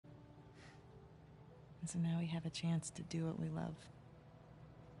And so now we have a chance to do what we love.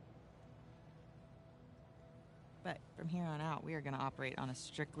 But from here on out, we are going to operate on a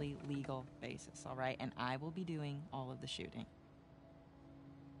strictly legal basis, all right? And I will be doing all of the shooting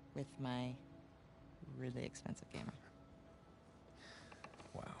with my really expensive camera.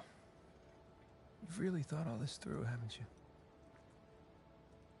 Wow. You've really thought all this through, haven't you?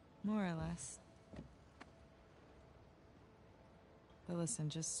 More or less. But listen,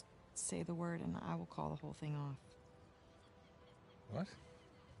 just say the word and I will call the whole thing off. What?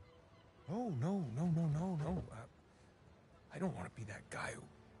 Oh, no. I don't want to be that guy who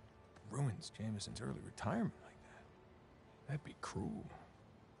ruins Jameson's early retirement like that. That'd be cruel.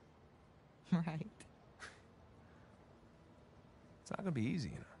 Right. It's not gonna be easy,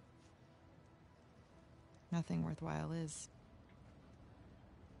 you know. Nothing worthwhile is.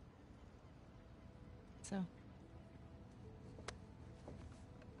 So,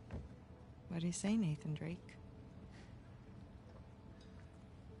 what do you say, Nathan Drake?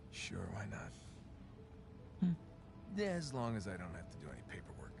 Sure, why not? Hmm. Yeah, as long as I don't have to do any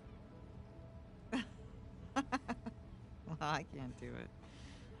paperwork. Well, I can't do it.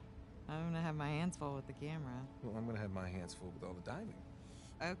 I'm gonna have my hands full with the camera. Well, I'm gonna have my hands full with all the diving.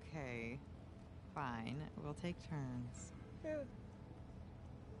 Okay, fine. We'll take turns. Yeah.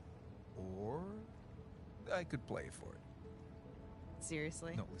 Or I could play for it.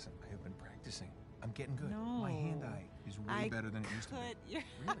 Seriously? No, listen, I have been practicing. I'm getting good. No. My hand-eye is way better than it used to be.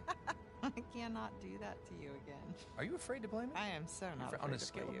 Really? I cannot do that to you again. Are you afraid to play me? I am so not afraid On a to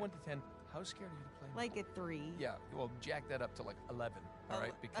scale play of you. 1 to 10, how scared are you to play me? Like a 3. Yeah, well, jack that up to like 11, all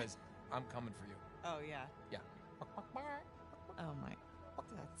right? Because I'm coming for you. Oh, yeah. Yeah. Oh, my.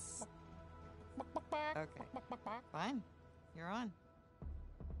 That's... Okay. Fine. You're on.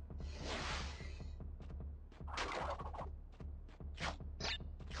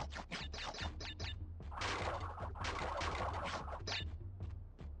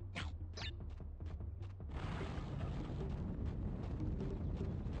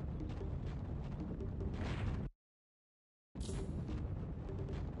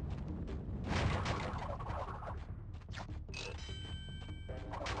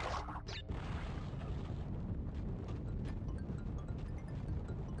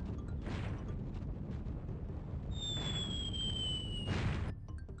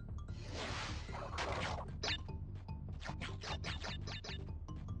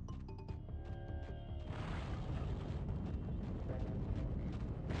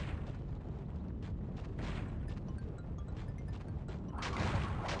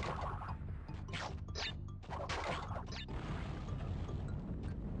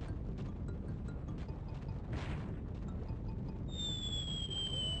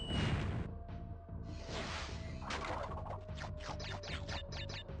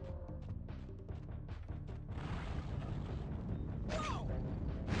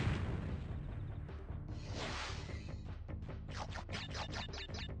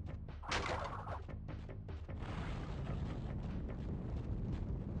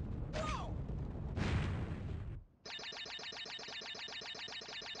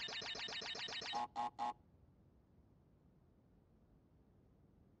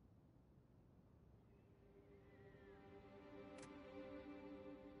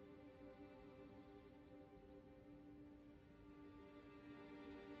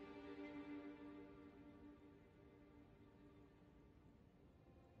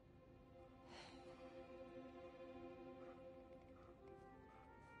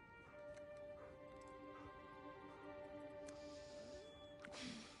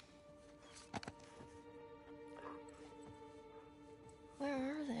 Where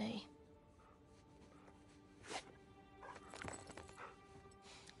are they?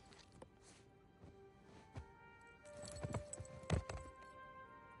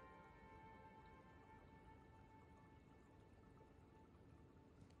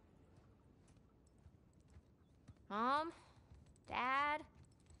 Mom? Dad?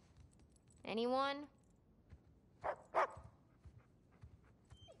 Anyone?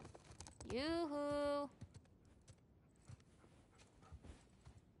 Yoo-hoo!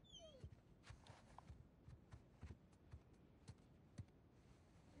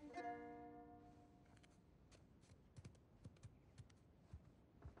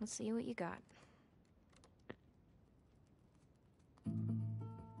 Let's see what you got.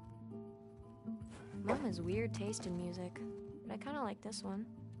 Mom has weird taste in music, but I kind of like this one.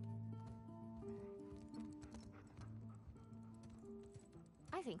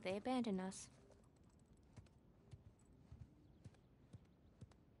 I think they abandoned us.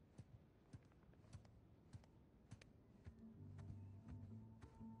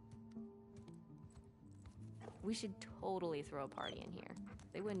 We should totally throw a party in here.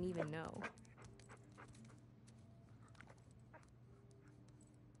 They wouldn't even know.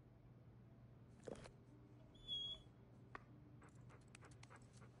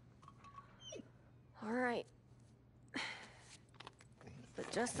 All right.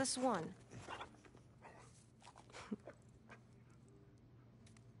 But just this one.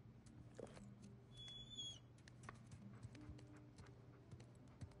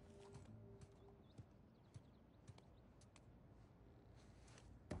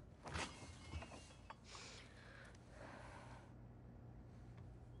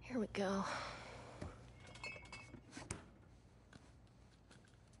 Here we go.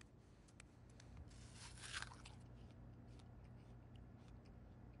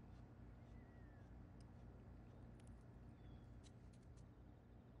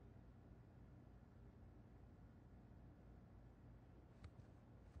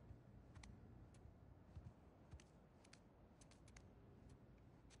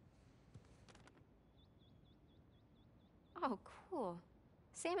 Oh, cool.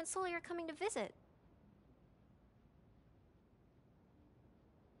 Sam and Sully are coming to visit.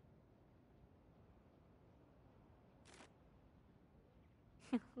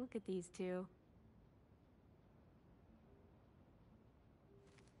 Look at these two.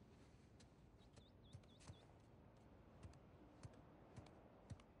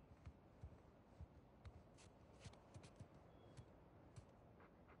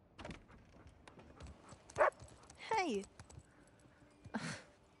 Hey!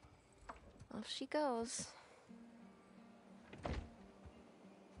 Off she goes.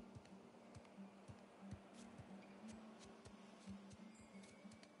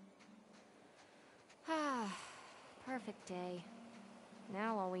 Ah, perfect day.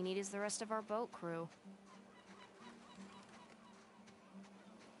 Now all we need is the rest of our boat crew.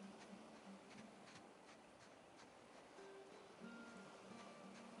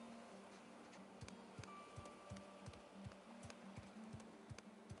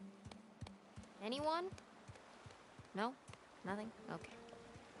 Anyone? No? Nothing? Okay.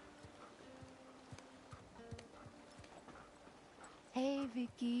 Hey,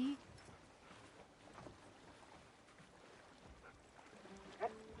 Vicky.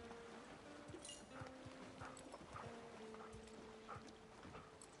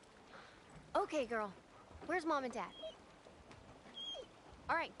 Okay, girl. Where's Mom and Dad?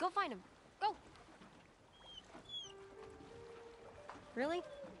 All right, go find them. Go! Really?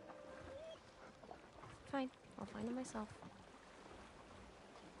 Fine, I'll find them myself.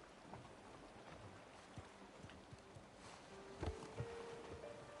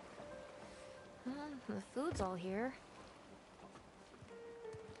 The food's all here.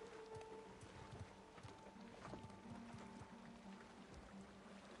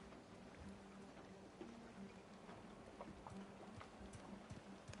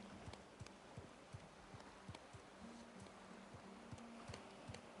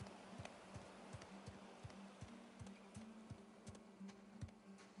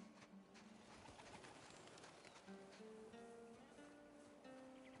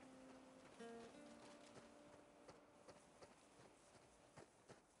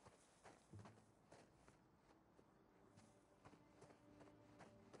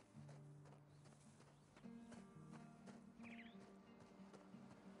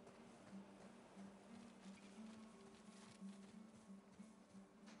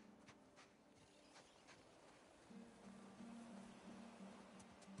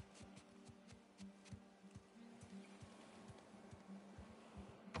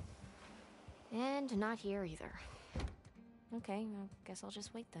 And not here either. Okay, I guess I'll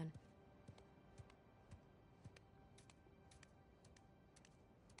just wait then.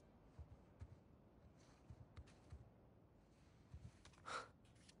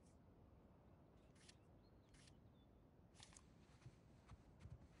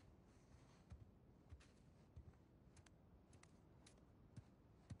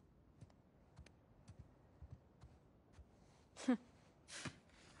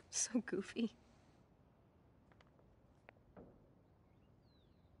 So goofy.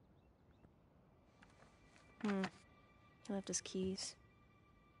 He left his keys.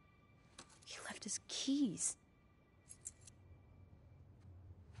 He left his keys.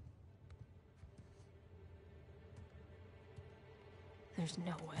 There's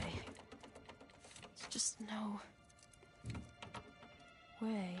no way. There's just no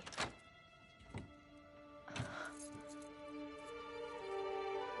way.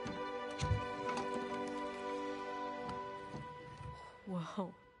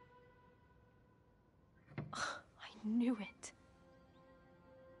 Whoa. I knew it.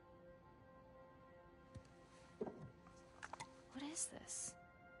 is this?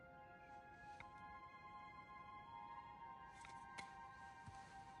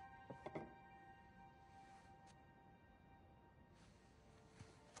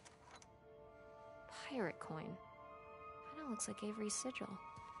 Pirate coin. Kinda looks like Avery's sigil.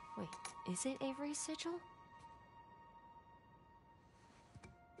 Wait, is it Avery's sigil?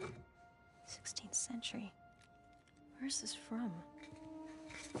 16th century. Where's this from?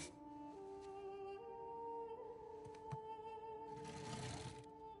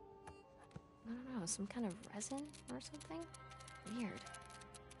 I don't know, some kind of resin or something? Weird.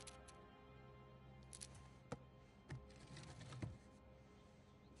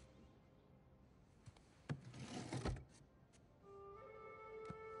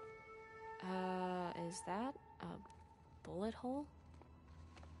 Is that a bullet hole?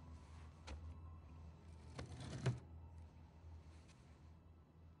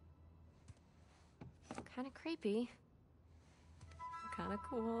 Kinda creepy. Kinda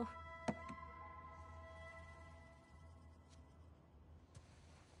cool.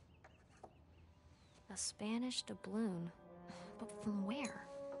 A Spanish doubloon. But from where?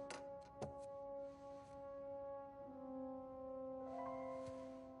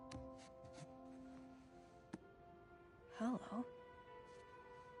 Hello.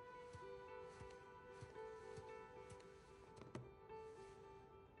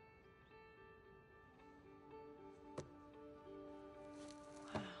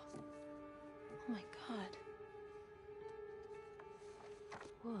 Wow. Oh my god.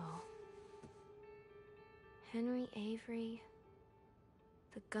 Whoa. Henry Avery.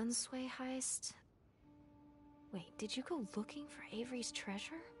 The Gunsway heist. Wait, did you go looking for Avery's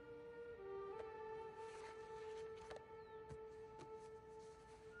treasure?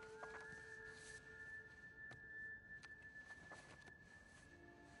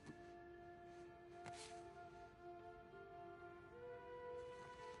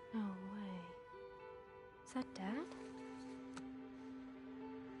 No way. Is that Dad?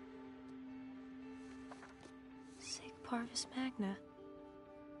 Sig Parvis Magna.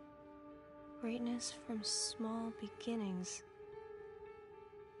 Greatness from small beginnings.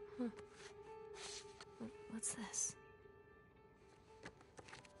 Huh. What's this?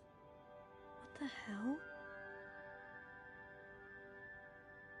 What the hell?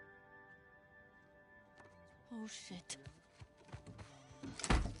 Oh shit.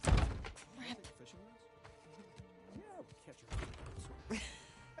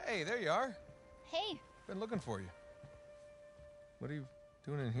 Hey, there you are. Hey, Been looking for you. What are you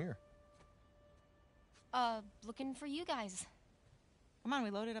doing in here? looking for you guys. Come on, we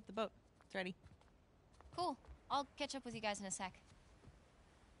loaded up the boat. It's ready. Cool. I'll catch up with you guys in a sec.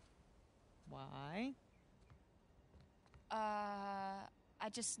 Why? I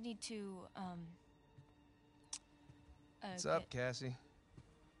just need to, What's up, Cassie?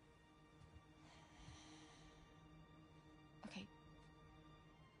 Okay.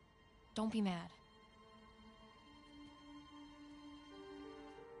 Don't be mad.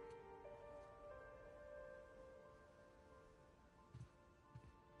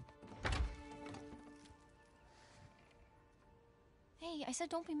 Hey, I said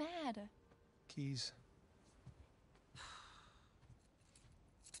don't be mad. Keys.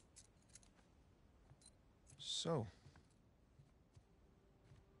 So,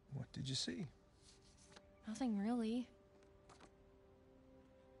 what did you see? Nothing really.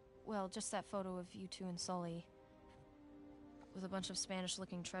 Well, just that photo of you two and Sully. With a bunch of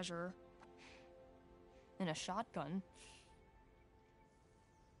Spanish-looking treasure. And a shotgun.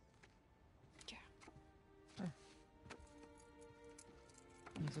 Yeah.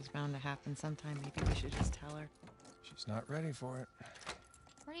 This was bound to happen sometime. Maybe we should just tell her. She's not ready for it.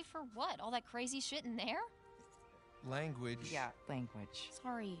 Ready for what? All that crazy shit in there? Language. Yeah, language.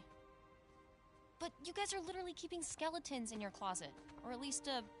 Sorry. But you guys are literally keeping skeletons in your closet. Or at least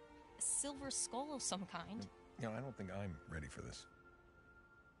a silver skull of some kind. You know, I don't think I'm ready for this.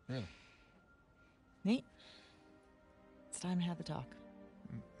 Really? Nate, it's time to have the talk.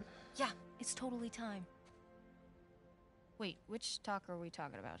 Yeah, it's totally time. Wait, which talk are we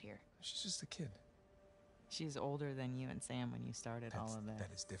talking about here? She's just a kid. She's older than you and Sam when you started all of this.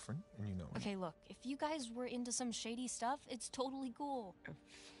 That is different, and you know it. Okay, look, if you guys were into some shady stuff, it's totally cool.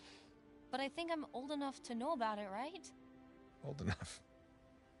 But I think I'm old enough to know about it, right? Old enough.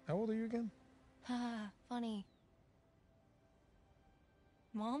 How old are you again? Haha, funny.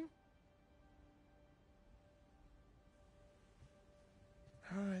 Mom?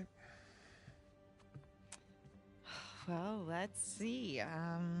 All right. Well, let's see.